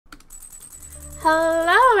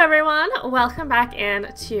Hello everyone, welcome back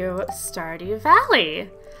into Stardew Valley.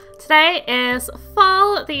 Today is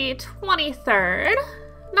fall the 23rd.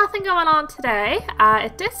 Nothing going on today.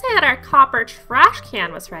 It did say that our copper trash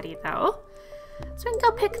can was ready though, so we can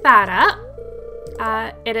go pick that up.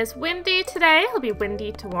 It is windy today. It'll be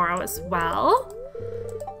windy tomorrow as well.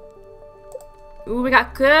 Ooh, we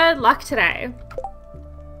got good luck today.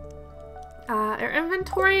 Our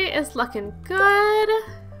inventory is looking good.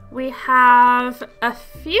 We have a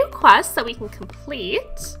few quests that we can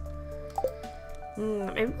complete.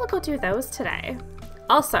 Maybe we'll go do those today.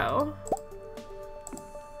 Also,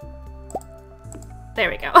 there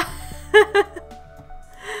we go.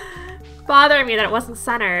 Bothering me that it wasn't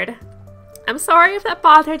centered. I'm sorry if that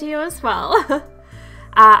bothered you as well.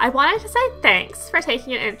 I wanted to say thanks for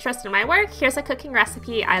taking an interest in my work. Here's a cooking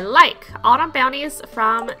recipe I like. Autumn bounties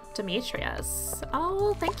from Demetrius.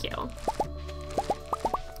 Oh, thank you.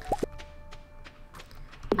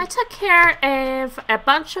 I took care of a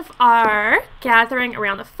bunch of our gathering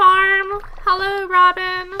around the farm. Hello,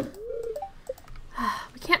 Robin.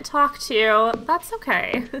 We can't talk to you. That's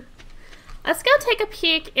okay. Let's go take a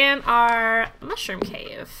peek in our mushroom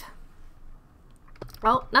cave.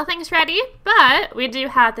 Well, nothing's ready, but we do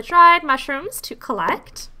have the dried mushrooms to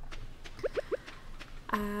collect.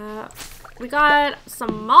 We got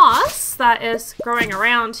some moss that is growing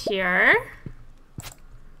around here.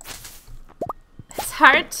 It's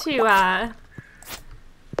hard to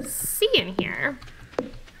see in here.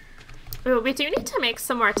 Ooh, we do need to make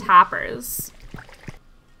some more tappers.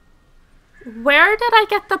 Where did I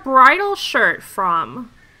get the bridal shirt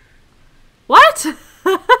from? What?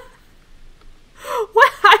 What?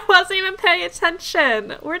 I wasn't even paying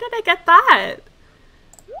attention. Where did I get that?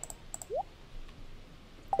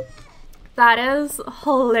 That is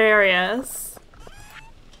hilarious.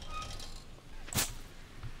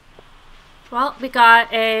 Well, we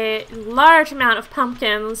got a large amount of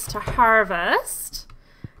pumpkins to harvest,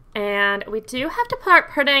 and we do have to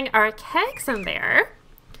start putting our kegs in there.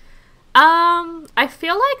 I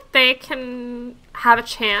feel like they can have a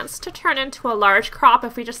chance to turn into a large crop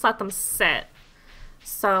if we just let them sit.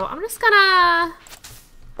 So I'm just gonna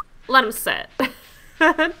let them sit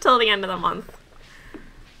until the end of the month.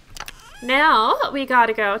 Now we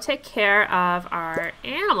gotta go take care of our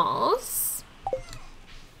animals.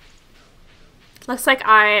 Looks like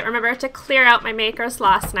I remembered to clear out my makers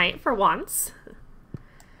last night for once.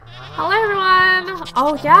 Hello everyone!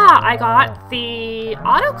 Oh yeah, I got the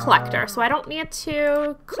auto collector, so I don't need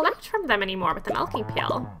to collect from them anymore with the milking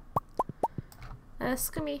pail. This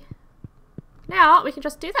can be... Now we can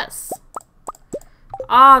just do this.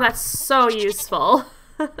 Oh, that's so useful.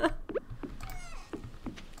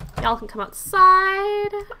 Y'all can come outside.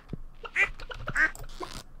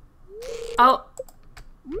 Oh.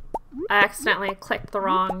 I accidentally clicked the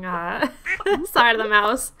wrong side of the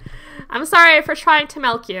mouse. I'm sorry for trying to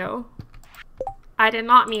milk you. I did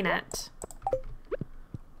not mean it.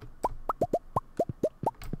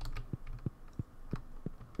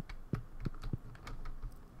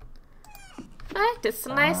 Perfect, it's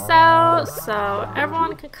nice out, so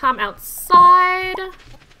everyone can come outside.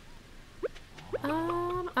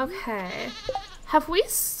 Okay. Have we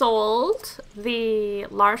sold the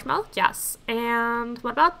large milk? Yes. And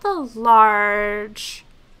what about the large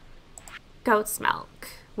goat's milk?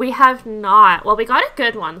 We have not. Well, we got a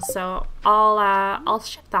good one, so I'll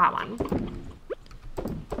ship that one.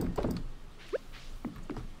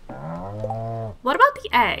 What about the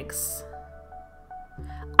eggs?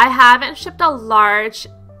 I haven't shipped a large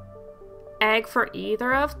egg for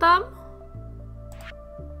either of them.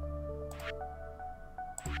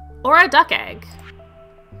 Or a duck egg.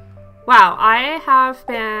 Wow, I have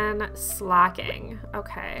been slacking.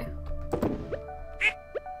 Okay.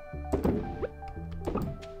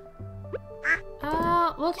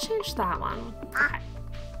 We'll change that one. Okay.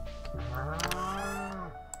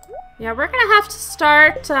 Yeah, we're gonna have to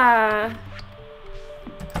start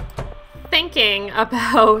thinking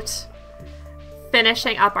about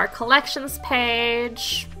finishing up our collections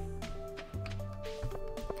page.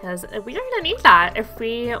 Because we are gonna need that if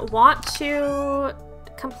we want to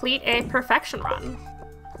complete a perfection run.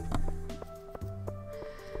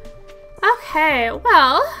 Okay,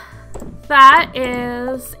 well, that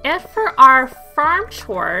is it for our farm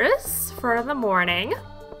chores for the morning.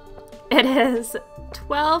 It is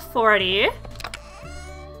 12:40.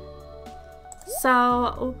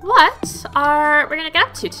 So what are we gonna get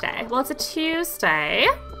up to today? Well, it's a Tuesday.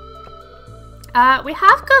 We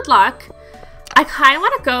have good luck. I kind of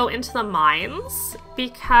want to go into the mines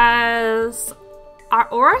because our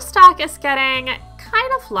ore stock is getting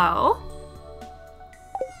kind of low.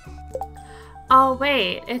 Oh,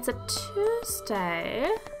 wait. It's a Tuesday.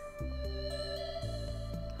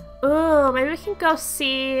 Ooh, maybe we can go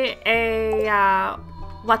see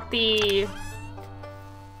what the...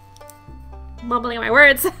 Mumbling my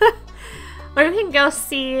words. Maybe we can go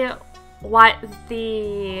see what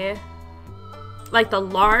the... like the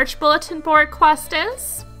large bulletin board quest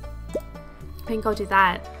is. We can go do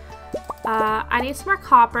that. I need some more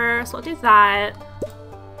copper, so we'll do that.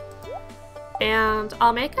 And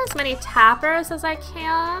I'll make as many tappers as I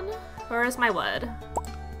can. Where is my wood?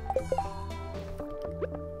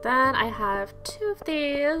 Then I have 2 of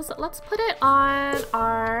these. Let's put it on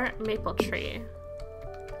our maple tree.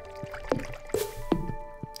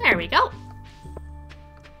 There we go.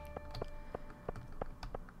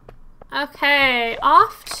 Okay,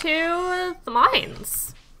 off to the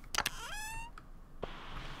mines.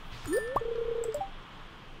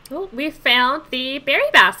 Oh, we found the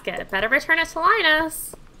berry basket. Better return it to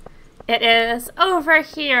Linus. It is over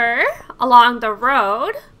here along the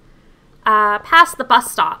road, past the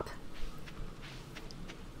bus stop.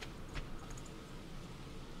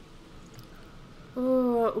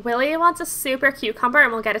 Ooh, Willie wants a super cucumber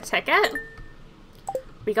and we'll get a ticket.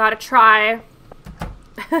 We gotta try.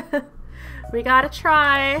 We gotta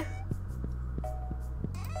try.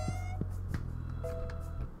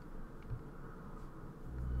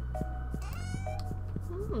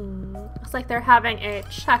 Looks like they're having a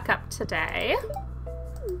checkup today.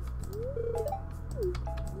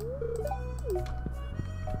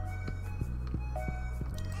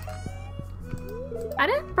 I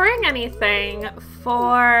didn't bring anything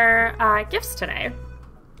for gifts today.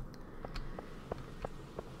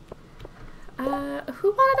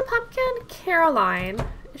 Who wanted a pumpkin? Caroline.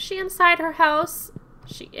 Is she inside her house?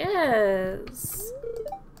 She is.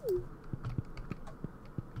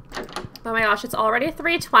 Oh my gosh, it's already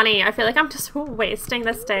 3:20. I feel like I'm just wasting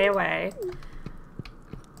this day away.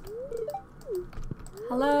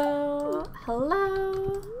 Hello?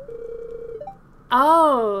 Hello?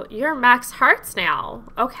 Oh, you're max hearts now.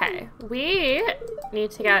 Okay, we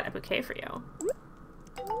need to get a bouquet for you.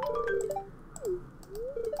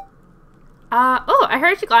 Oh, I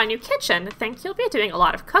heard you got a new kitchen. Think you'll be doing a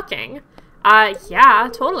lot of cooking. Yeah,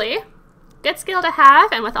 totally. Good skill to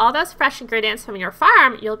have, and with all those fresh ingredients from your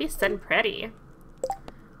farm, you'll be sitting pretty.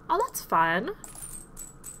 Oh, that's fun.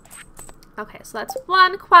 Okay, so that's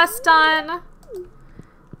one quest done.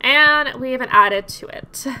 And we even added to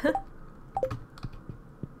it.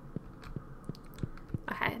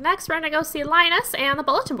 Okay, next we're gonna go see Linus and the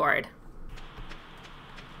bulletin board.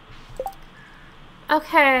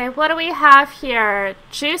 Okay, what do we have here?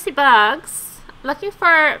 Juicy bugs. Looking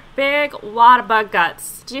for big water bug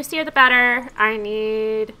guts. Juicier the better. I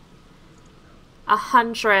need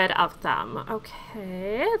 100 of them.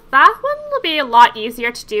 Okay, that one will be a lot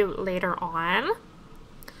easier to do later on.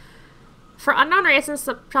 For unknown reasons,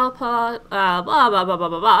 the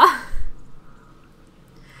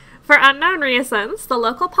For unknown reasons, the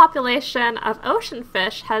local population of ocean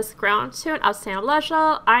fish has grown to an outstanding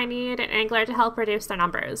level. I need an angler to help reduce their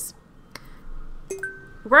numbers.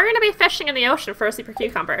 We're going to be fishing in the ocean for a super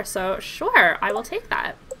cucumber, so sure, I will take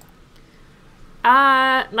that.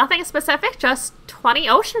 Nothing specific, just 20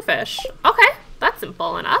 ocean fish. Okay, that's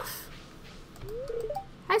simple enough.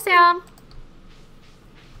 Hi, Sam.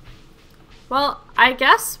 Well, I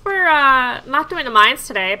guess we're not doing the mines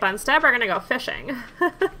today, but instead we're going to go fishing.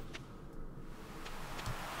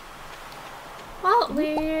 Well,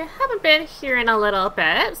 we haven't been here in a little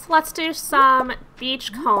bit, so let's do some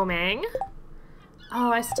beach combing. Oh,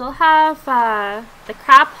 I still have the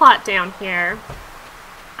crab pot down here.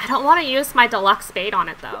 I don't want to use my deluxe bait on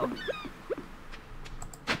it, though.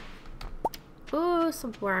 Ooh,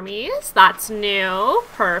 some wormies. That's new.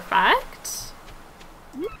 Perfect.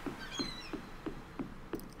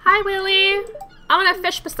 Hi, Willie. I'm gonna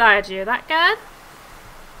fish beside you. That good?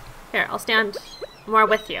 Here, I'll stand more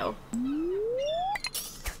with you.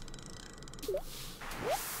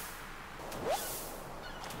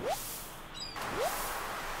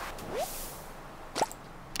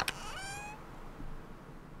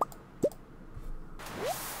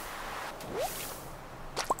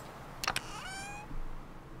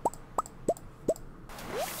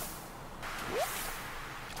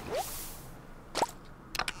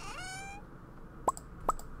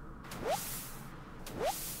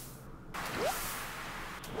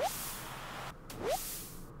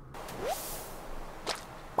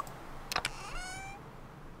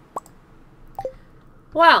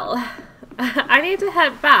 Well, I need to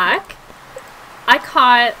head back. I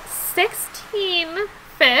caught 16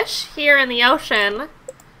 fish here in the ocean.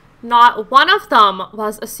 Not one of them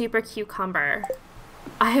was a super cucumber.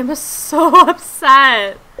 I am so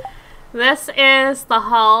upset. This is the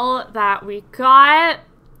haul that we got.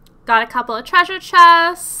 Got a couple of treasure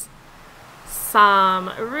chests,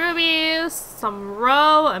 some rubies, some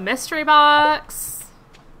roe, a mystery box.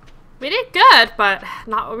 We did good, but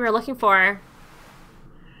not what we were looking for.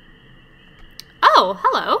 Oh,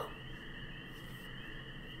 hello.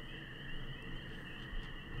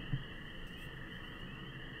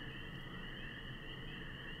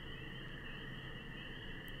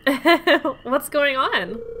 What's going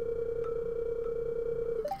on?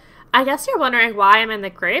 I guess you're wondering why I'm in the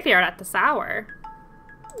graveyard at this hour.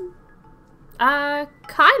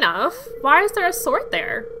 Kind of. Why is there a sword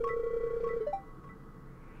there?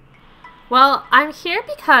 Well, I'm here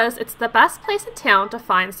because it's the best place in town to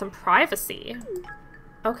find some privacy.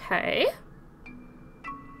 Okay.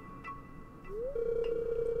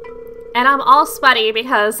 And I'm all sweaty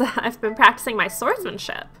because I've been practicing my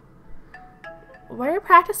swordsmanship. Why are you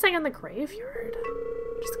practicing in the graveyard?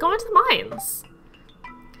 Just go into the mines.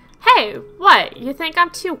 Hey, what? You think I'm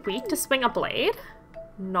too weak to swing a blade?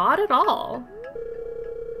 Not at all.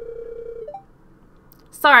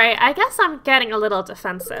 Sorry, I guess I'm getting a little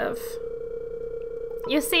defensive.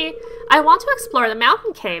 You see, I want to explore the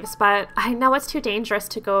mountain caves, but I know it's too dangerous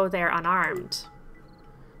to go there unarmed.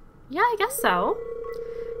 Yeah, I guess so.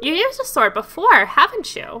 You used a sword before,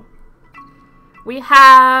 haven't you? We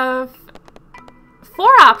have 4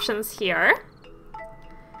 options here.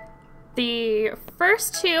 The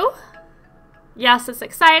first 2, yes, it's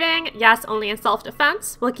exciting. Yes, only in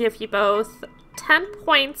self-defense. We'll give you both 10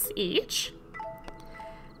 points each.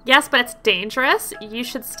 Yes, but it's dangerous. You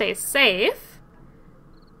should stay safe.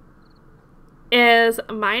 Is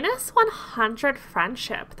minus 100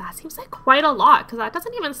 friendship. That seems like quite a lot, because that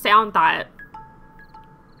doesn't even sound that...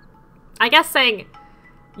 I guess saying,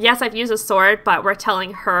 yes, I've used a sword, but we're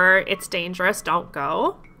telling her it's dangerous, don't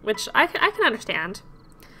go. Which I can understand.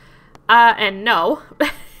 And no.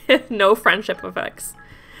 No friendship effects.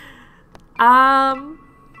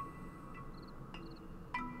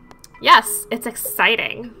 Yes, it's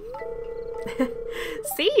exciting.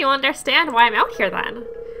 See, you understand why I'm out here then.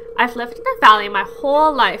 I've lived in the valley my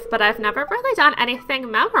whole life, but I've never really done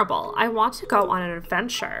anything memorable. I want to go on an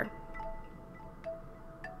adventure.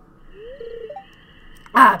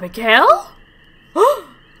 Abigail?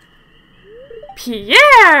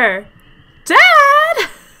 Pierre! Dad!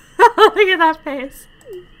 Look at that face.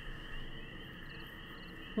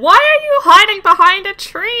 Why are you hiding behind a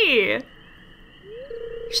tree?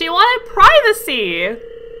 She wanted privacy.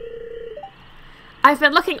 I've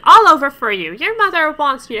been looking all over for you. Your mother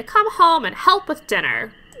wants you to come home and help with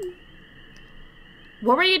dinner.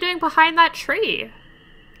 What were you doing behind that tree?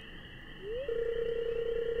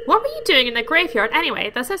 What were you doing in the graveyard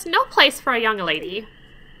anyway? This is no place for a young lady.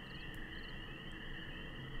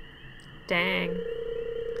 Dang.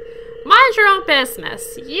 Mind your own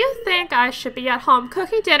business. You think I should be at home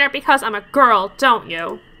cooking dinner because I'm a girl, don't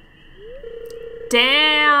you?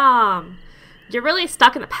 Damn. You're really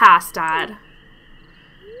stuck in the past, Dad.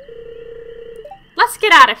 Let's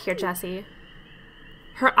get out of here, Jessie.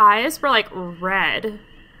 Her eyes were like red.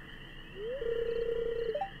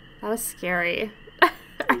 That was scary.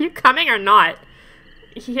 Are you coming or not?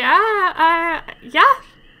 Yeah,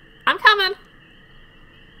 I'm coming.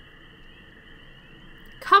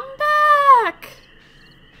 Come back.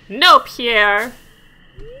 No, Pierre.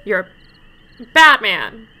 You're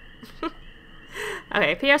Batman.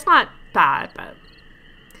 Okay, Pierre's not bad, but...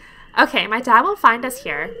 Okay, my dad won't find us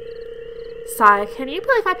here. Sigh, can you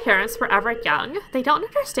believe my parents were ever young? They don't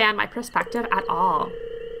understand my perspective at all.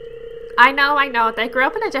 I know. They grew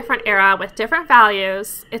up in a different era with different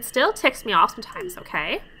values. It still ticks me off sometimes,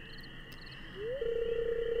 okay?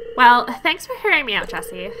 Well, thanks for hearing me out,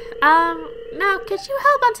 Jessie. Now, could you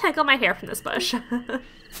help untangle my hair from this bush?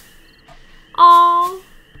 Aww.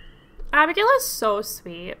 Abigail is so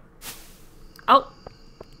sweet. Oh.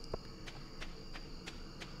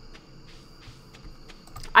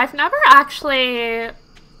 I've never actually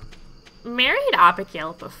married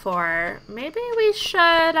Abigail before. Maybe we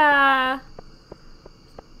should,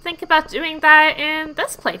 think about doing that in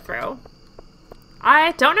this playthrough.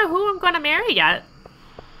 I don't know who I'm going to marry yet.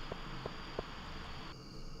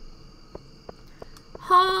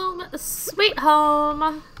 Home, sweet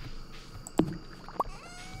home.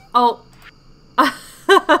 Oh.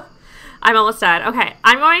 I'm almost dead. Okay,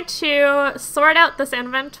 I'm going to sort out this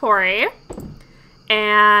inventory.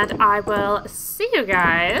 And I will see you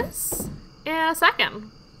guys in a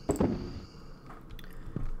second.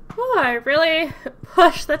 Oh, I really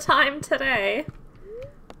pushed the time today.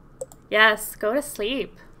 Yes, go to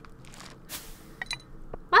sleep.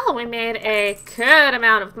 Well, we made a good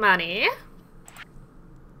amount of money.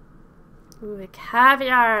 Ooh,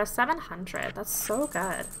 caviar, 700. That's so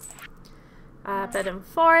good. A bit of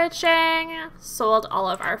foraging. Sold all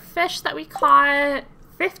of our fish that we caught.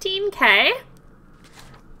 15K.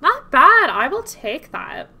 Not bad. I will take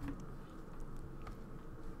that.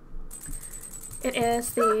 It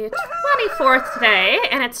is the 24th today,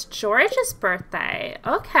 and it's George's birthday.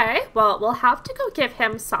 Okay, well, we'll have to go give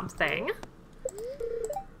him something.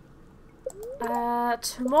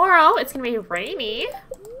 Tomorrow it's gonna be rainy.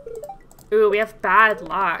 Ooh, we have bad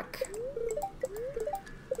luck.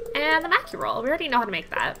 And the Mackie roll. We already know how to make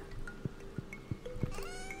that.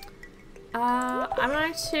 I'm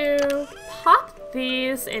going to pop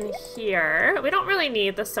these in here. We don't really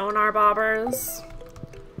need the sonar bobbers.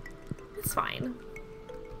 It's fine.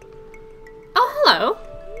 Oh, hello.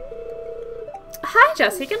 Hi,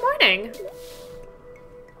 Jessie. Good morning.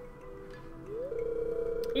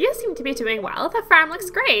 You seem to be doing well. The farm looks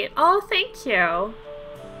great. Oh, thank you.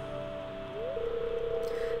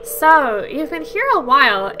 So, you've been here a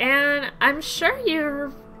while, and I'm sure you're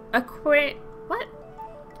what?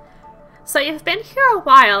 So you've been here a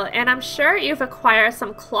while, and I'm sure you've acquired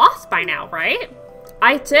some cloth by now, right?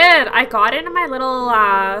 I did. I got it in my little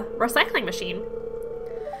recycling machine.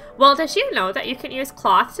 Well, did you know that you can use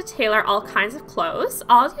cloth to tailor all kinds of clothes?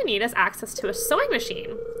 All you need is access to a sewing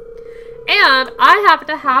machine. And I happen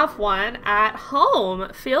to have one at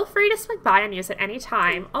home. Feel free to swing by and use it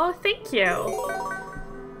anytime. Oh, thank you.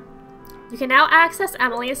 You can now access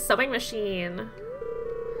Emily's sewing machine.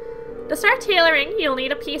 To start tailoring, you'll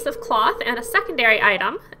need a piece of cloth and a secondary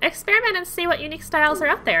item. Experiment and see what unique styles are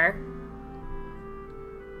out there.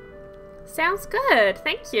 Sounds good.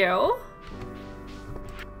 Thank you.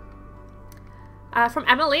 From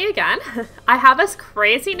Emily again. I have this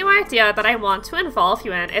crazy new idea that I want to involve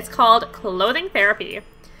you in. It's called clothing therapy.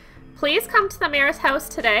 Please come to the mayor's house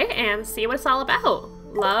today and see what it's all about.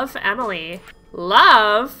 Love, Emily.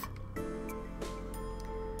 Love?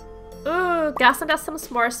 Ooh, Gus sent us some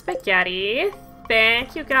more spaghetti.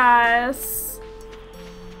 Thank you, Gus.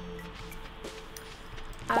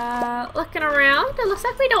 Looking around, it looks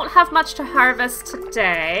like we don't have much to harvest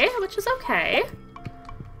today, which is okay.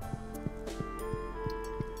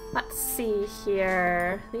 Let's see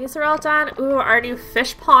here. These are all done. Ooh, our new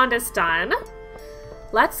fish pond is done.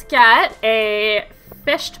 Let's get a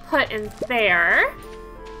fish to put in there.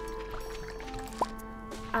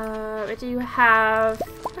 We do have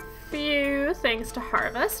a few things to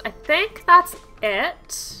harvest. I think that's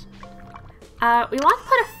it. We want to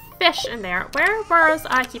put a fish in there. Where was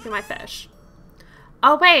I keeping my fish?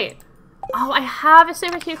 Oh, wait. Oh, I have a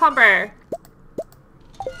super cucumber.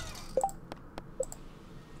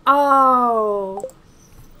 Oh,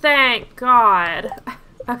 thank God.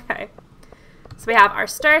 Okay. So we have our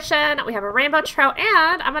sturgeon, we have a rainbow trout,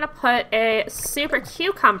 and I'm going to put a super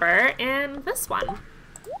cucumber in this one.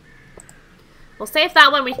 We'll save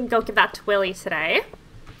that one. We can go give that to Willie today.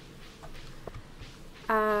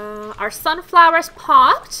 Our sunflowers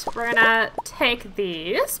popped. We're going to take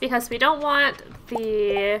these because we don't want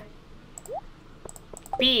the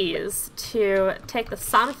bees to take the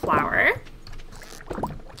sunflower.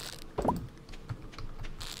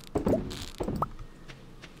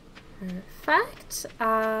 Perfect.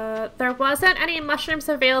 There wasn't any mushrooms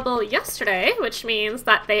available yesterday, which means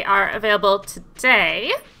that they are available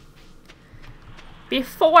today.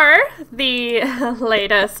 Before the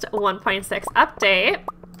latest 1.6 update,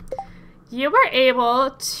 you were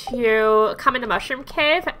able to come into Mushroom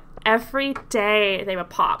Cave every day they would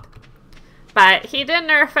pop. But he did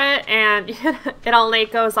nerf it, and it only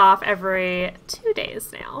goes off every 2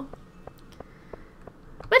 days now.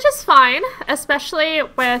 Which is fine, especially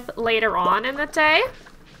with later on in the day.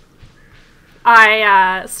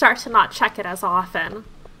 I start to not check it as often.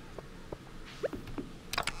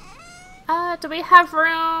 Do we have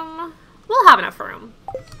room? We'll have enough room.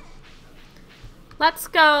 Let's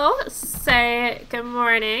go say good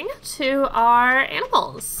morning to our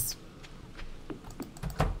animals.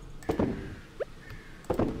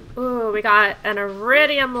 Ooh, we got an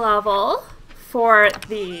iridium level for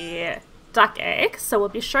the duck egg, so we'll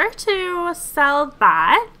be sure to sell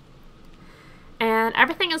that. And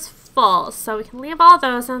everything is full, so we can leave all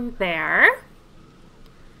those in there.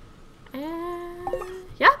 And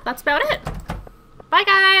yeah, that's about it. Bye,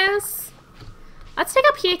 guys. Let's take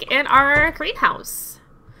a peek in our greenhouse.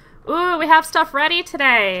 Ooh, we have stuff ready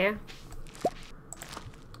today.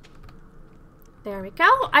 There we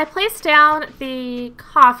go. I placed down the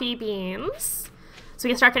coffee beans so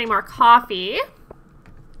we can start getting more coffee.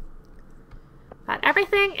 But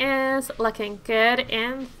everything is looking good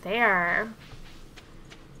in there.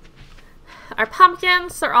 Our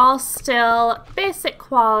pumpkins are all still basic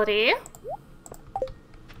quality.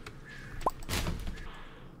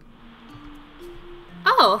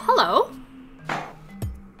 Oh, hello.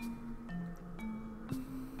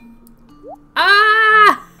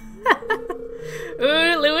 Ah!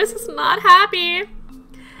 Ooh, Lewis is not happy.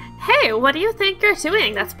 Hey, what do you think you're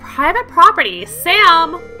doing? That's private property.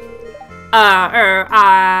 Sam!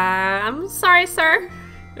 I'm sorry, sir.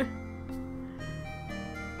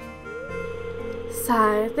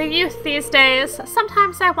 So, the youth these days,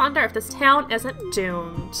 sometimes I wonder if this town isn't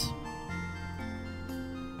doomed.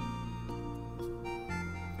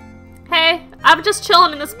 Hey, I'm just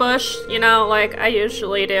chilling in this bush, you know, like I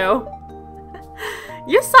usually do.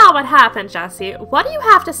 You saw what happened, Jesse. What do you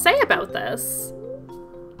have to say about this?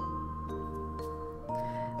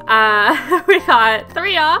 We got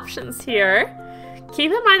 3 options here.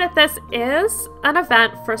 Keep in mind that this is an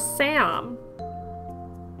event for Sam.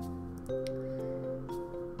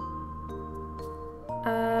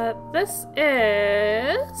 This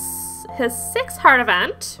is his 6 heart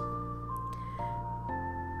event.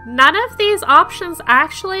 None of these options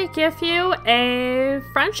actually give you a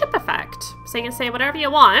friendship effect, so you can say whatever you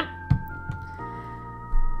want.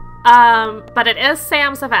 But it is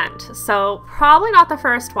Sam's event, so probably not the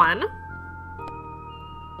first one.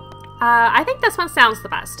 I think this one sounds the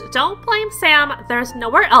best. Don't blame Sam, there's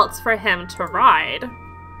nowhere else for him to ride.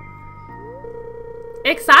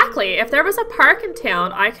 Exactly, if there was a park in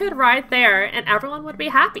town, I could ride there and everyone would be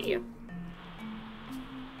happy.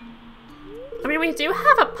 I mean, we do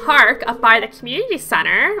have a park up by the community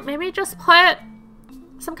center. Maybe just put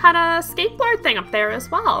some kind of skateboard thing up there as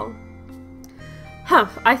well. Huh,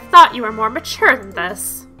 I thought you were more mature than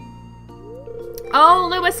this. Oh,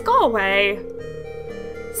 Lewis, go away.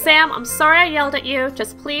 Sam, I'm sorry I yelled at you.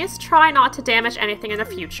 Just please try not to damage anything in the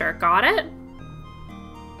future. Got it?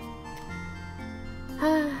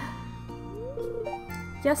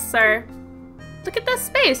 Yes, sir. Look at this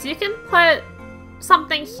space. You can put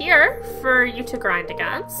something here for you to grind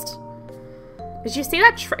against. Did you see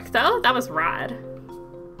that trick, though? That was rad.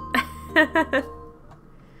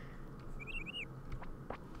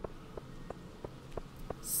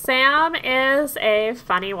 Sam is a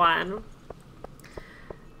funny one.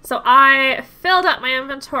 So I filled up my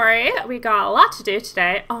inventory. We got a lot to do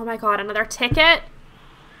today. Oh my god, another ticket.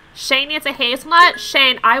 Shane needs a hazelnut.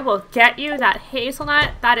 Shane, I will get you that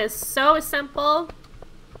hazelnut. That is so simple.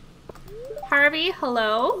 Harvey,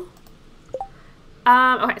 hello.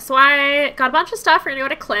 Okay, so I got a bunch of stuff. We're gonna go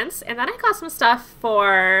to Clint's, and then I got some stuff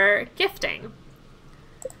for gifting.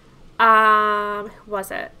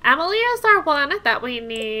 Was it? Emily is our one that we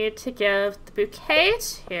need to give the bouquet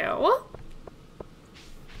to.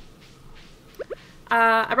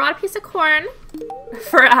 I brought a piece of corn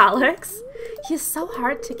for Alex. He's so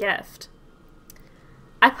hard to gift.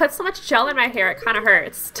 I put so much gel in my hair, it kind of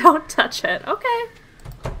hurts. Don't touch it. Okay.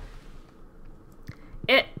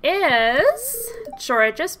 It is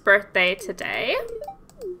George's birthday today.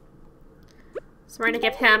 So we're going to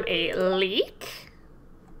give him a leek.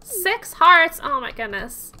 6 hearts. Oh my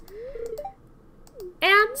goodness.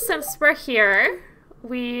 And since we're here,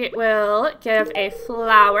 we will give a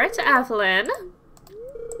flower to Evelyn.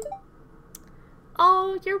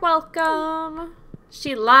 Oh, you're welcome.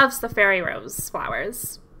 She loves the fairy rose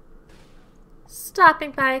flowers.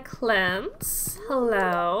 Stopping by Clint's.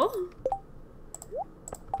 Hello.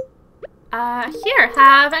 Here,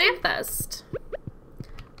 have an amethyst.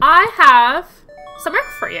 I have some work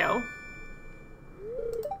for you.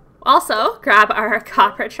 Also, grab our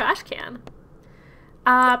copper trash can.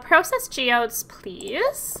 Processed geodes,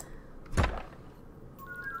 please.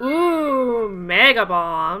 Ooh, mega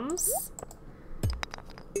bombs.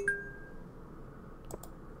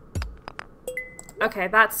 Okay,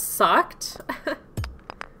 that sucked.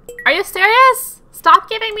 Are you serious? Stop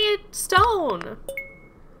giving me stone.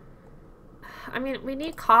 I mean, we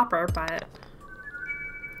need copper, but...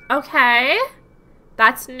 Okay.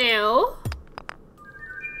 That's new.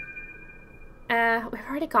 We've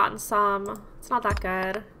already gotten some. It's not that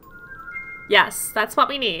good. Yes, that's what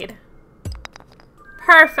we need.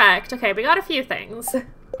 Perfect. Okay, we got a few things.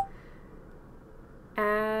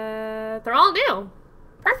 They're all new.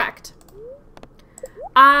 Perfect.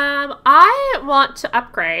 I want to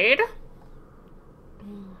upgrade.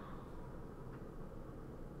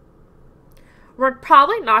 We're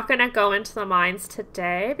probably not going to go into the mines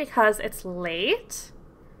today because it's late.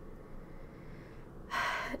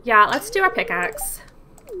 Yeah, let's do our pickaxe.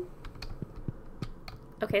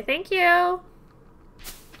 Okay, thank you.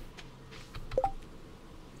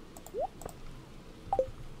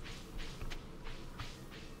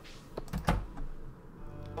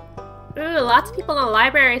 Ooh, lots of people in the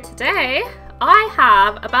library today. I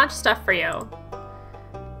have a bunch of stuff for you.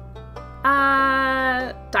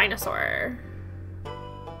 Dinosaur.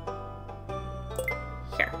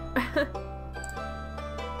 Here.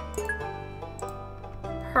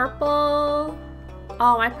 Purple.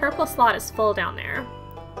 Oh, my purple slot is full down there.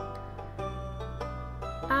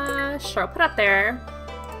 Sure, put up there.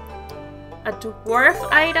 A dwarf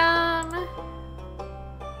item.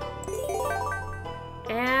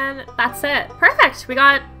 And that's it. Perfect. We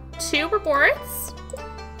got 2 rewards.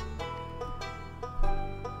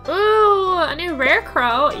 Ooh, a new rare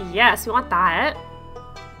crow. Yes, we want that.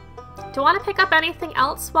 Do you want to pick up anything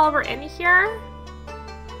else while we're in here?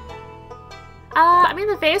 I mean,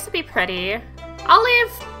 the vase would be pretty. I'll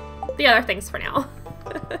leave the other things for now.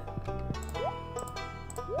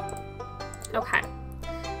 Okay.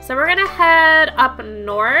 So we're gonna head up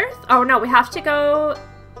north. Oh no, we have to go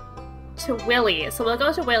to Willy. So we'll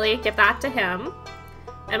go to Willy, give that to him.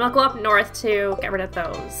 And we'll go up north to get rid of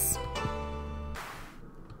those.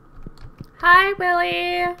 Hi,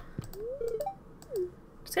 Willy.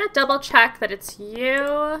 Just gonna double check that it's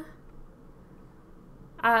you.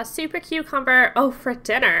 Super cucumber. Oh, for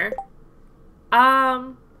dinner.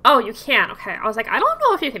 Oh, you can. Okay. I was like, I don't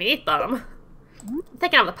know if you can eat them. I'm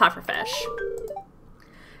thinking of the puffer fish.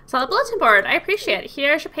 So the bulletin board, I appreciate it.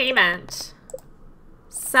 Here's your payment.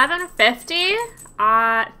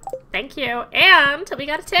 $7.50. Thank you. And we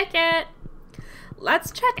got a ticket.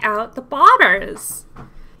 Let's check out the bobbers.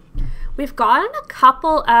 We've gotten a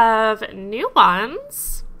couple of new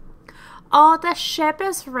ones. Oh, the ship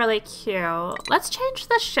is really cute. Let's change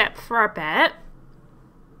the ship for a bit.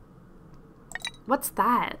 What's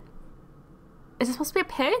that? Is it supposed to be a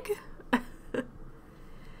pig?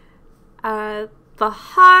 The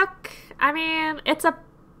huck. I mean,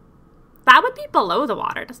 that would be below the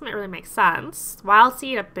water. Doesn't really make sense. Wild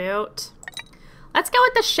seed, a boot. Let's go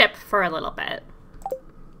with the ship for a little bit.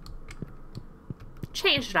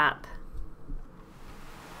 Change it up.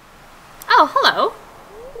 Oh, hello.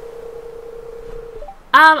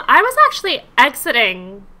 I was actually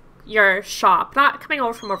exiting your shop, not coming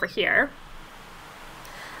over from over here.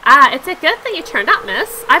 It's a good thing you turned up,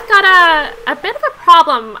 miss. I've got a bit of a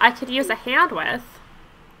problem I could use a hand with.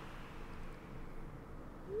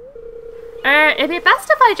 It'd be best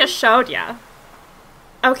if I just showed you.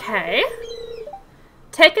 Okay.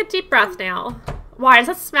 Take a deep breath now. Why, does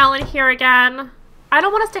it smell in here again? I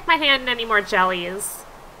don't want to stick my hand in any more jellies.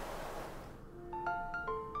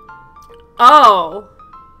 Oh.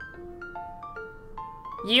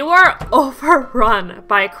 You are overrun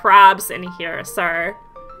by crabs in here, sir.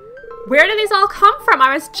 Where did these all come from?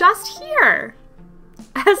 I was just here.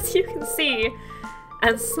 As you can see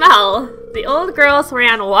and smell, the old girls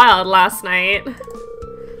ran wild last night.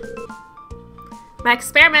 My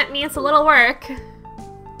experiment needs a little work.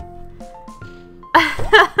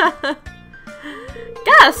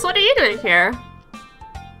 Guess, what are you doing here?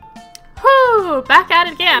 Whew, back at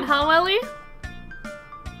it again, huh, Willy?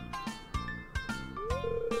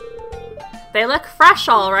 They look fresh,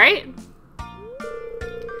 all right.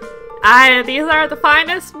 These are the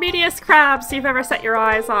finest, meatiest crabs you've ever set your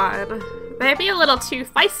eyes on. They'd be a little too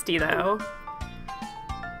feisty, though.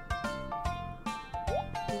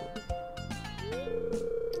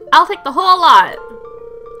 I'll take the whole lot.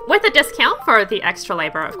 With a discount for the extra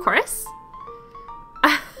labor, of course.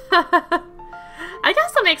 I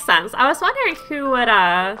guess that makes sense. I was wondering who would,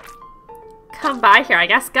 come by here. I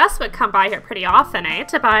guess Gus would come by here pretty often, eh?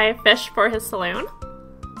 To buy fish for his saloon.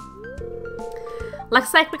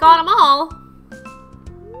 Looks like we got them all.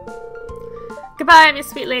 Goodbye, my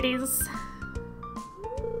sweet ladies.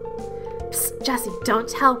 Psst, Jessie, don't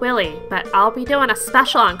tell Willy, but I'll be doing a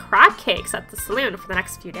special on crab cakes at the saloon for the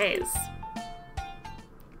next few days.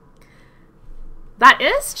 That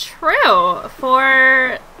is true.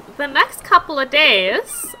 For the next couple of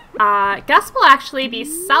days, Gus will actually be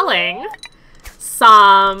selling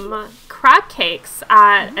some crab cakes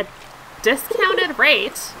at a discounted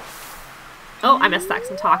rate. Oh, I missed that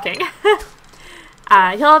because I'm talking.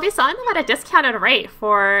 He'll be selling them at a discounted rate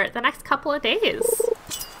for the next couple of days.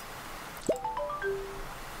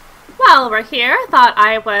 While we're here, I thought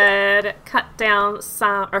I would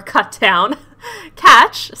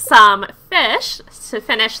catch some fish to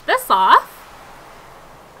finish this off.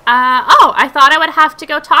 Oh, I thought I would have to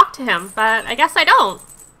go talk to him, but I guess I don't.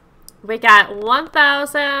 We got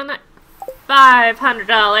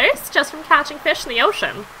 $1,500 just from catching fish in the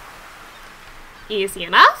ocean. Easy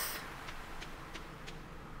enough.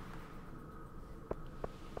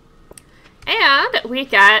 And we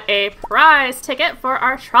get a prize ticket for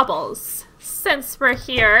our troubles. Since we're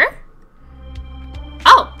here...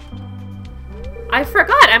 Oh! I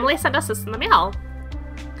forgot. Emily sent us this in the mail.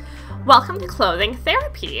 Welcome to clothing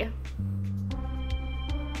therapy.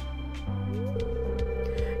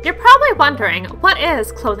 You're probably wondering, what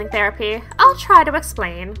is clothing therapy? I'll try to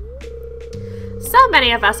explain. So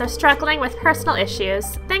many of us are struggling with personal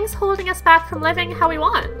issues, things holding us back from living how we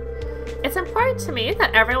want. It's important to me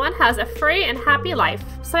that everyone has a free and happy life,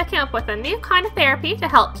 so I came up with a new kind of therapy to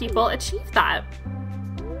help people achieve that.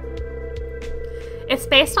 It's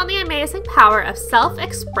based on the amazing power of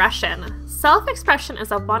self-expression. Self-expression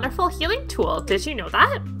is a wonderful healing tool. Did you know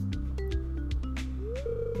that?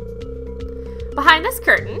 Behind this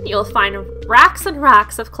curtain, you'll find racks and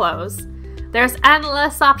racks of clothes. There's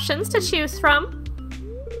endless options to choose from.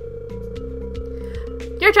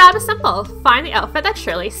 Your job is simple. Find the outfit that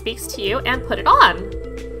truly speaks to you and put it on.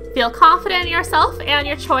 Feel confident in yourself and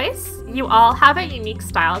your choice. You all have a unique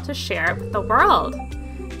style to share with the world.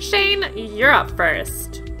 Shane, you're up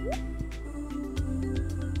first.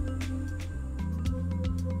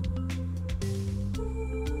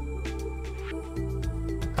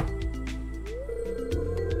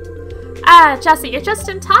 Jesse, you're just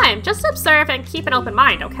in time. Just observe and keep an open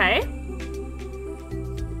mind, okay?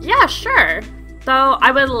 Yeah, sure. Though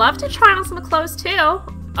I would love to try on some clothes too.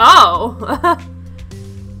 Oh.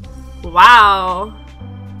 Wow.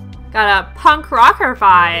 Got a punk rocker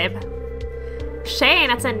vibe.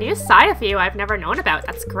 Shane, it's a new side of you I've never known about.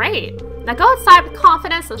 That's great. Now go outside with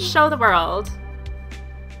confidence and show the world.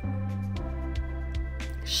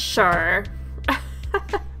 Sure.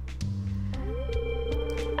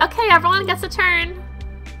 Okay, everyone gets a turn.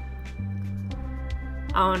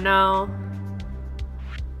 Oh no.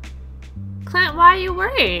 Clint, why are you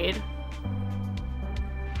worried?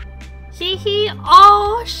 Hee hee.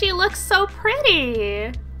 Oh, she looks so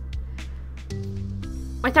pretty.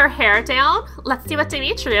 With her hair down, let's see what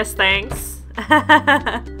Demetrius thinks.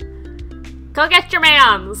 Go get your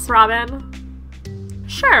mans, Robin.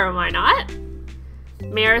 Sure, why not?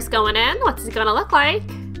 Mirror's going in. What's he gonna look like?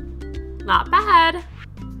 Not bad.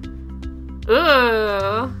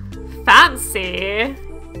 Ooh, fancy.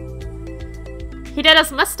 He did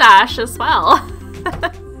his mustache as well.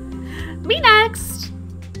 Me next.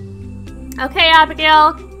 Okay,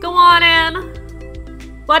 Abigail, go on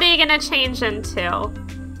in. What are you gonna change into?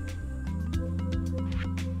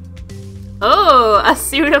 Oh, a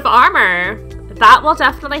suit of armor. That will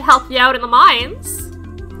definitely help you out in the mines.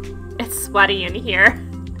 It's sweaty in here.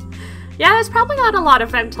 Yeah, there's probably not a lot of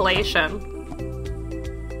ventilation.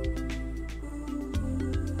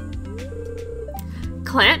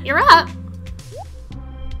 Clint, you're up.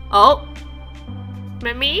 Oh.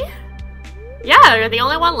 Me? Yeah, you're the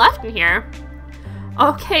only one left in here.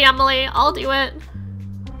 Okay, Emily, I'll do it.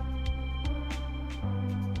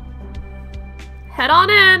 Head on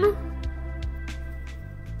in.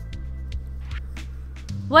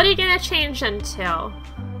 What are you gonna change into?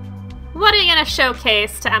 What are you gonna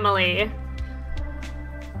showcase to Emily?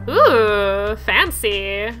 Ooh,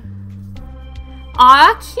 fancy.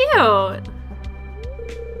 Aw, cute.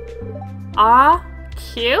 Aw,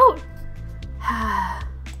 cute?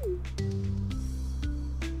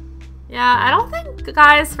 Yeah, I don't think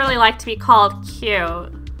guys really like to be called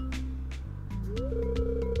cute.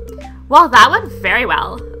 Well, that went very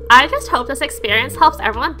well. I just hope this experience helps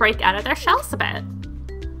everyone break out of their shells a bit.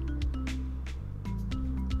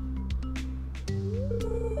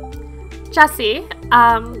 Jesse,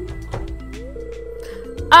 I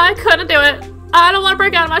couldn't do it. I don't want to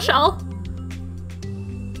break out of my shell.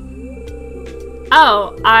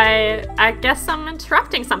 Oh, I guess I'm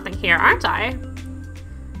interrupting something here, aren't I?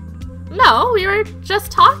 No, we were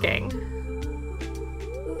just talking.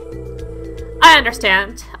 I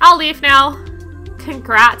understand. I'll leave now.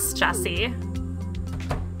 Congrats, Jesse.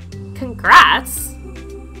 Congrats?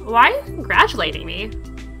 Why are you congratulating me?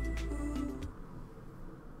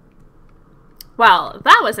 Well,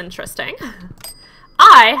 that was interesting.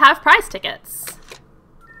 I have prize tickets.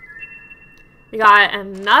 We got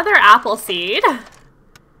another apple seed.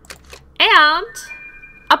 And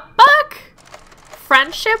a book!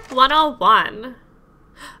 Friendship 101.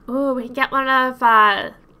 Ooh, we can get one of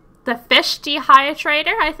the fish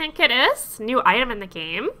dehydrator, I think it is. New item in the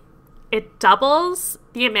game. It doubles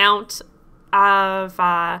the amount of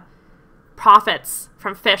profits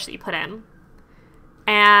from fish that you put in.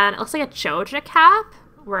 And it looks like a Joja cap.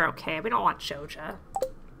 We're okay. We don't want Joja.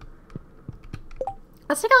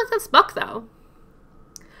 Let's take a look at this book, though.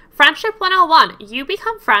 Friendship 101. You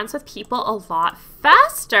become friends with people a lot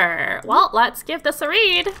faster. Well, let's give this a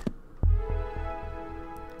read.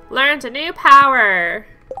 Learned a new power.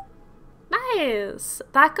 Nice.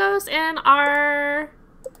 That goes in our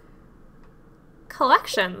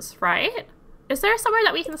collections, right? Is there somewhere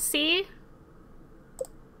that we can see?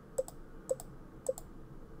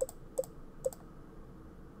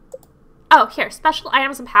 Oh, here, special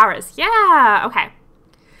items and powers. Yeah, okay.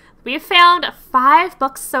 We've found 5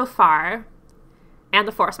 books so far. And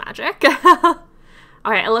the force magic.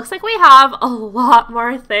 Okay, it looks like we have a lot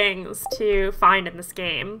more things to find in this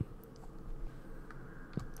game.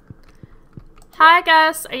 Hi,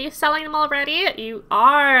 Gus. Are you selling them already? You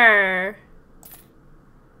are.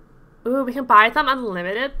 Ooh, we can buy them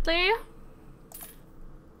unlimitedly.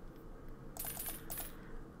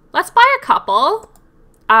 Let's buy a couple.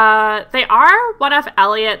 They are one of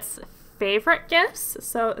Elliot's favorite gifts,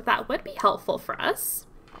 so that would be helpful for us.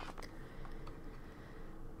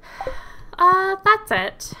 That's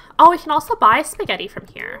it. Oh, we can also buy spaghetti from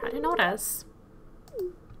here. I didn't notice.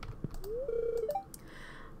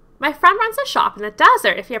 My friend runs a shop in the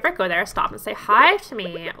desert. If you ever go there, stop and say hi to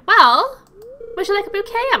me. Well, would you like a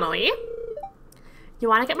bouquet, Emily? You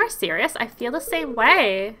want to get more serious? I feel the same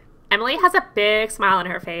way. Emily has a big smile on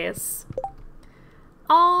her face.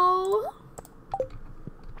 Oh.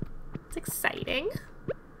 It's exciting.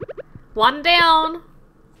 One down.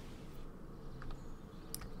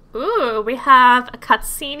 Ooh, we have a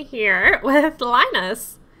cutscene here with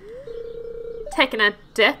Linus. Taking a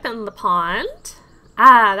dip in the pond.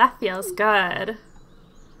 Ah, that feels good.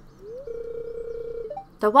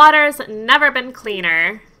 The water's never been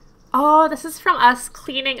cleaner. Oh, this is from us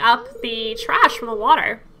cleaning up the trash from the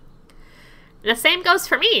water. And the same goes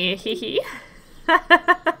for me, hee hee.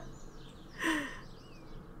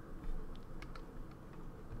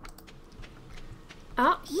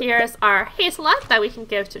 Oh, here's our hazelnut that we can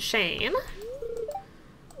give to Shane.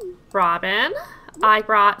 Robin, I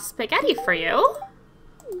brought spaghetti for you.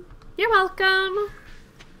 You're welcome.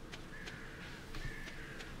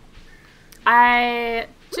 I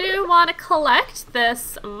do want to collect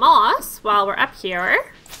this moss while we're up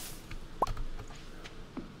here.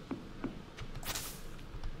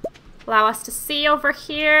 Allow us to see over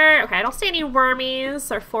here. Okay, I don't see any wormies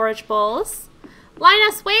or forageables.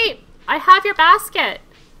 Linus, wait! I have your basket.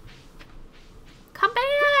 Come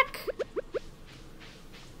back.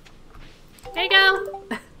 There you go.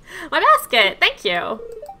 My basket. Thank you.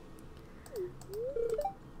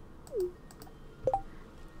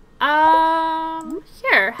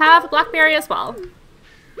 Here, have blackberry as well.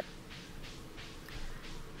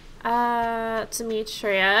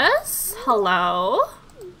 Demetrius, hello.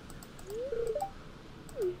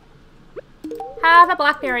 Have a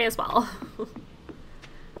blackberry as well.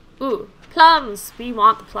 Ooh, plums. We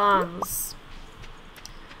want the plums.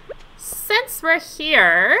 Since we're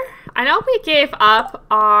here, I know we gave up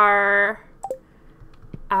our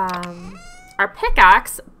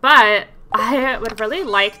pickaxe, but I would really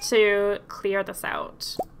like to clear this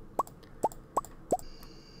out.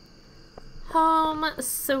 Home,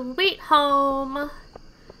 sweet home.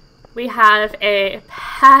 We have a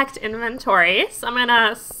packed inventory, so I'm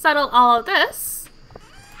gonna settle all of this.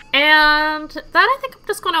 And then I think I'm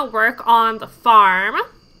just gonna work on the farm.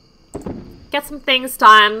 Get some things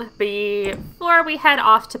done before we head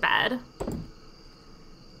off to bed.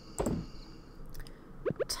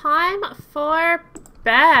 Time for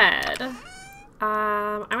bed.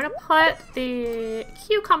 I'm gonna put the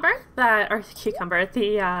cucumber the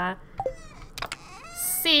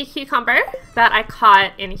sea cucumber that I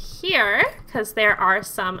caught in here, because there are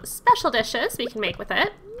some special dishes we can make with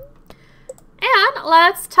it. And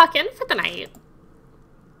let's tuck in for the night.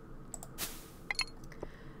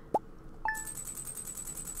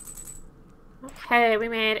 Okay, we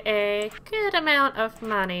made a good amount of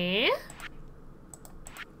money.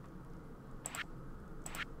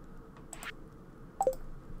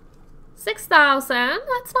 $6,000,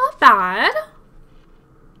 that's not bad.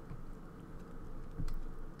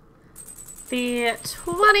 The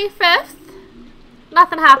 25th,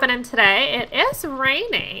 nothing happening today. It is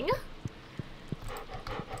raining.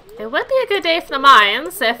 It would be a good day for the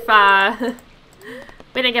mines if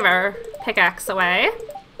we didn't give our pickaxe away.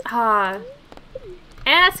 And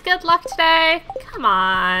it's good luck today. Come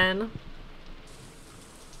on.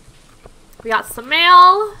 We got some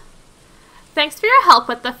mail. Thanks for your help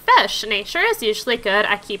with the fish. Nature is usually good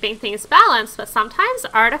at keeping things balanced, but sometimes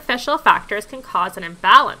artificial factors can cause an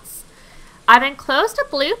imbalance. I've enclosed a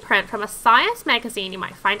blueprint from a science magazine you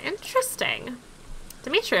might find interesting.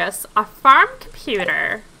 Demetrius, a farm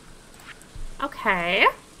computer. Okay.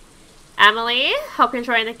 Emily, hope you're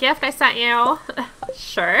enjoying the gift I sent you.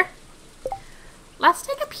 Sure. Let's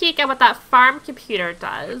take a peek at what that farm computer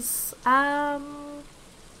does. Here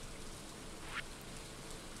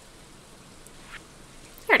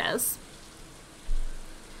it is.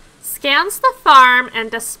 scans the farm and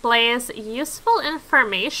displays useful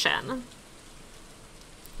information.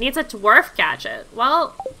 Needs a dwarf gadget.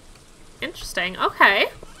 Well, interesting. Okay.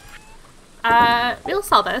 We'll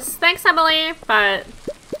sell this. Thanks, Emily, but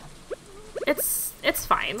it's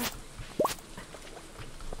fine.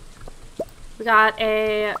 We got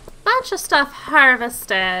a bunch of stuff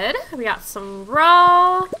harvested. We got some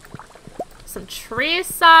roe, some tree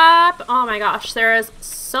sap. Oh my gosh, there is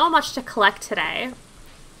so much to collect today.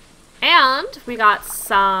 And we got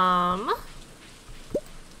some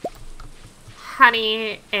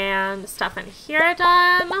honey and stuff in here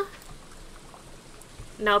done.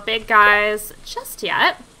 No big guys just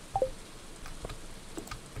yet.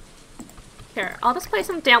 Here, I'll just place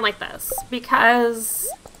them down like this because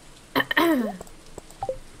it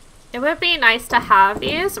would be nice to have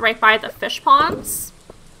these right by the fish ponds.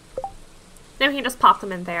 Then we can just pop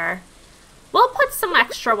them in there. We'll put some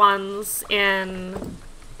extra ones in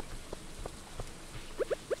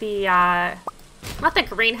the, not the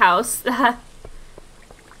greenhouse, the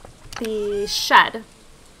shed.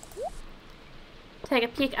 Take a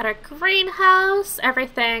peek at our greenhouse.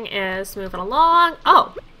 Everything is moving along.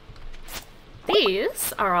 Oh,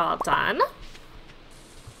 these are all done.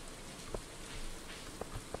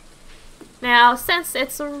 Now, since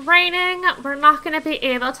it's raining, we're not going to be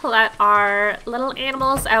able to let our little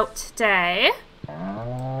animals out today.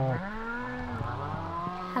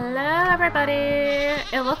 Hello, everybody.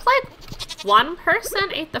 It looked like one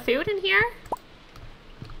person ate the food in here.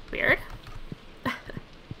 Weird.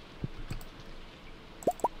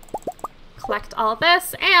 Collect all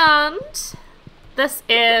this, and this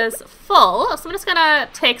is full, so I'm just gonna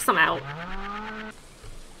take some out.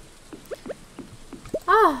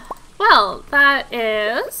 Oh, well, that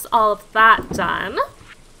is all of that done.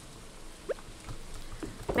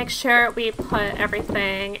 Make sure we put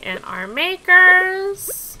everything in our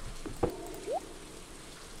makers.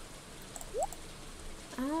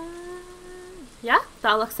 Yeah,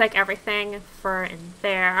 that looks like everything for in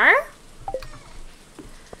there.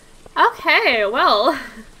 Okay, well,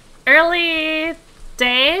 early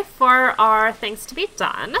day for our things to be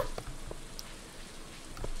done.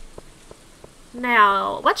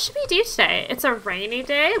 Now, what should we do today? It's a rainy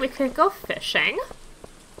day. We could go fishing.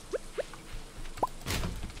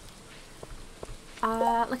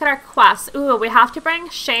 Look at our quest. Ooh, we have to bring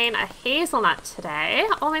Shane a hazelnut today.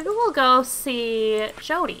 Oh, maybe we'll go see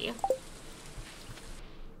Jody.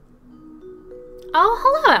 Oh,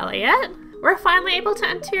 hello, Elliot. We're finally able to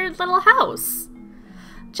enter your little house.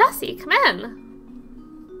 Jesse, come in.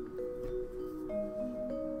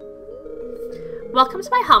 Welcome to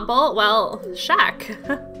my humble, well, shack.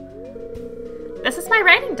 This is my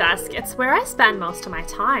writing desk. It's where I spend most of my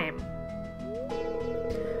time.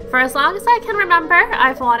 For as long as I can remember,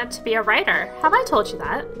 I've wanted to be a writer. Have I told you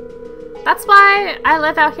that? That's why I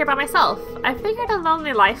live out here by myself. I figured a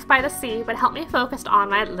lonely life by the sea would help me focus on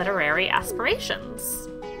my literary aspirations.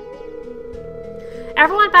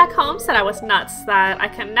 Everyone back home said I was nuts, that I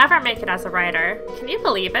could never make it as a writer. Can you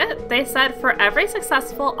believe it? They said for every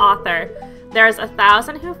successful author, there's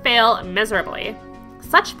 1,000 who fail miserably.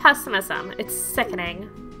 Such pessimism, it's sickening.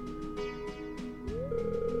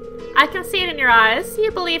 I can see it in your eyes.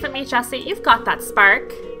 You believe in me, Jesse. You've got that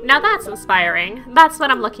spark. Now that's inspiring. That's what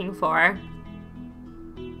I'm looking for.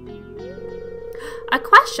 A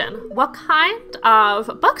question. What kind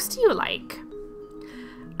of books do you like?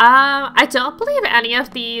 I don't believe any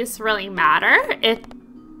of these really matter.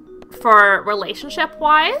 For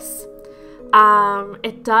relationship-wise.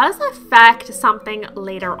 It does affect something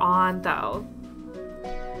later on, though.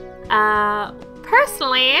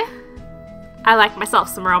 Personally, I like myself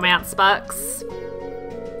some romance books.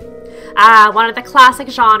 One of the classic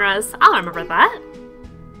genres. I'll remember that.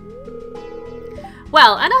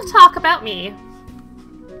 Well, enough talk about me.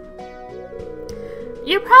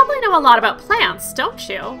 You probably know a lot about plants, don't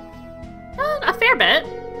you? A fair bit.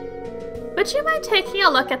 Would you mind taking a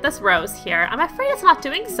look at this rose here? I'm afraid it's not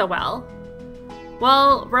doing so well.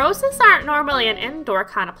 Well, roses aren't normally an indoor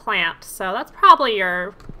kind of plant, so that's probably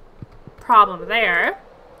your problem there.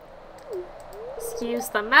 Excuse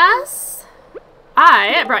the mess.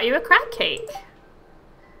 I brought you a crab cake.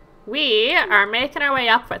 We are making our way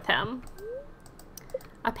up with him.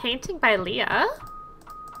 A painting by Leah.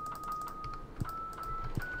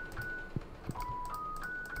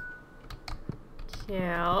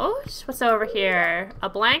 Cute. What's over here? A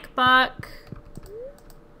blank book.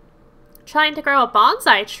 Trying to grow a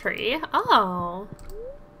bonsai tree. Oh.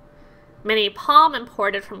 Mini palm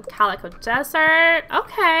imported from Calico Desert.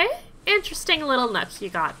 Okay. Interesting little nook you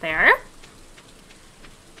got there.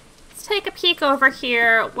 Let's take a peek over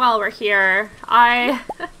here while we're here. I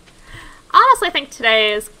Honestly, I think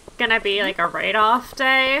today is gonna be like a write-off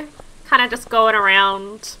day. Kind of just going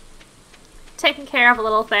around, taking care of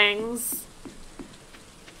little things.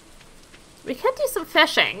 We could do some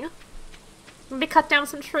fishing. Maybe cut down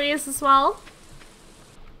some trees as well.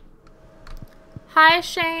 Hi,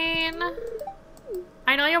 Shane.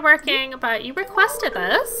 I know you're working, but you requested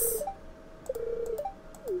this.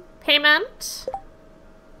 Payment.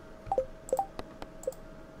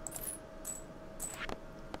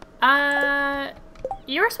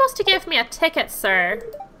 You were supposed to give me a ticket, sir.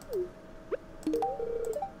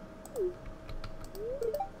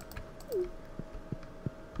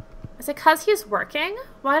 Is it 'cause he's working?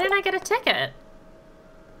 Why didn't I get a ticket?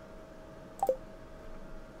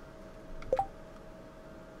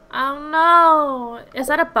 Oh no! Is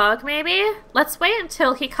that a bug, maybe? Let's wait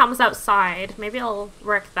until he comes outside. Maybe it'll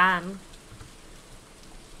work then.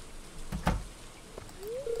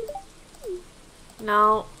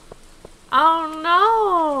 No. Oh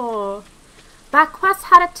no! That quest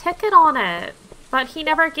had a ticket on it, but he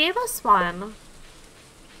never gave us one.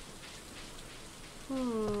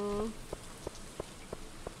 Well,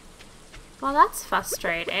 that's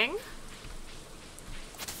frustrating.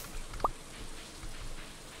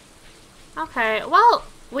 Okay, well,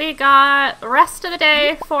 we got the rest of the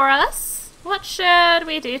day for us. What should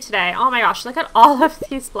we do today? Oh my gosh, look at all of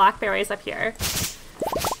these blackberries up here.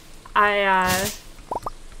 I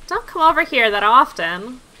don't come over here that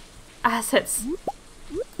often, as it's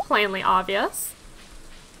plainly obvious.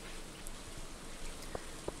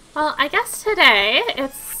 Well, I guess today,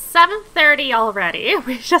 it's 7:30 already.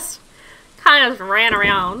 We just kind of ran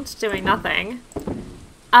around doing nothing.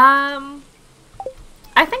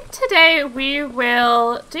 I think today we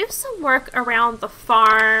will do some work around the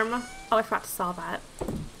farm. Oh, I forgot to sell that.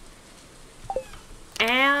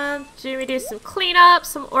 And we do some cleanup,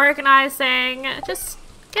 some organizing, just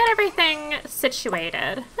get everything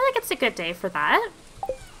situated. I feel like it's a good day for that.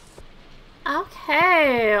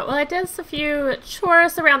 Okay, well I did a few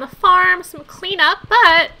chores around the farm, some cleanup,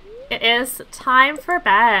 but it is time for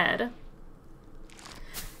bed.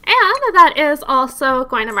 And that is also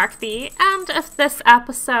going to mark the end of this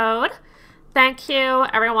episode. Thank you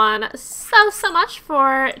everyone so much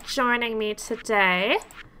for joining me today.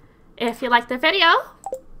 If you liked the video,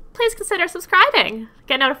 please consider subscribing.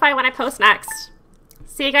 Get notified when I post next.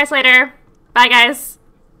 See you guys later. Bye guys.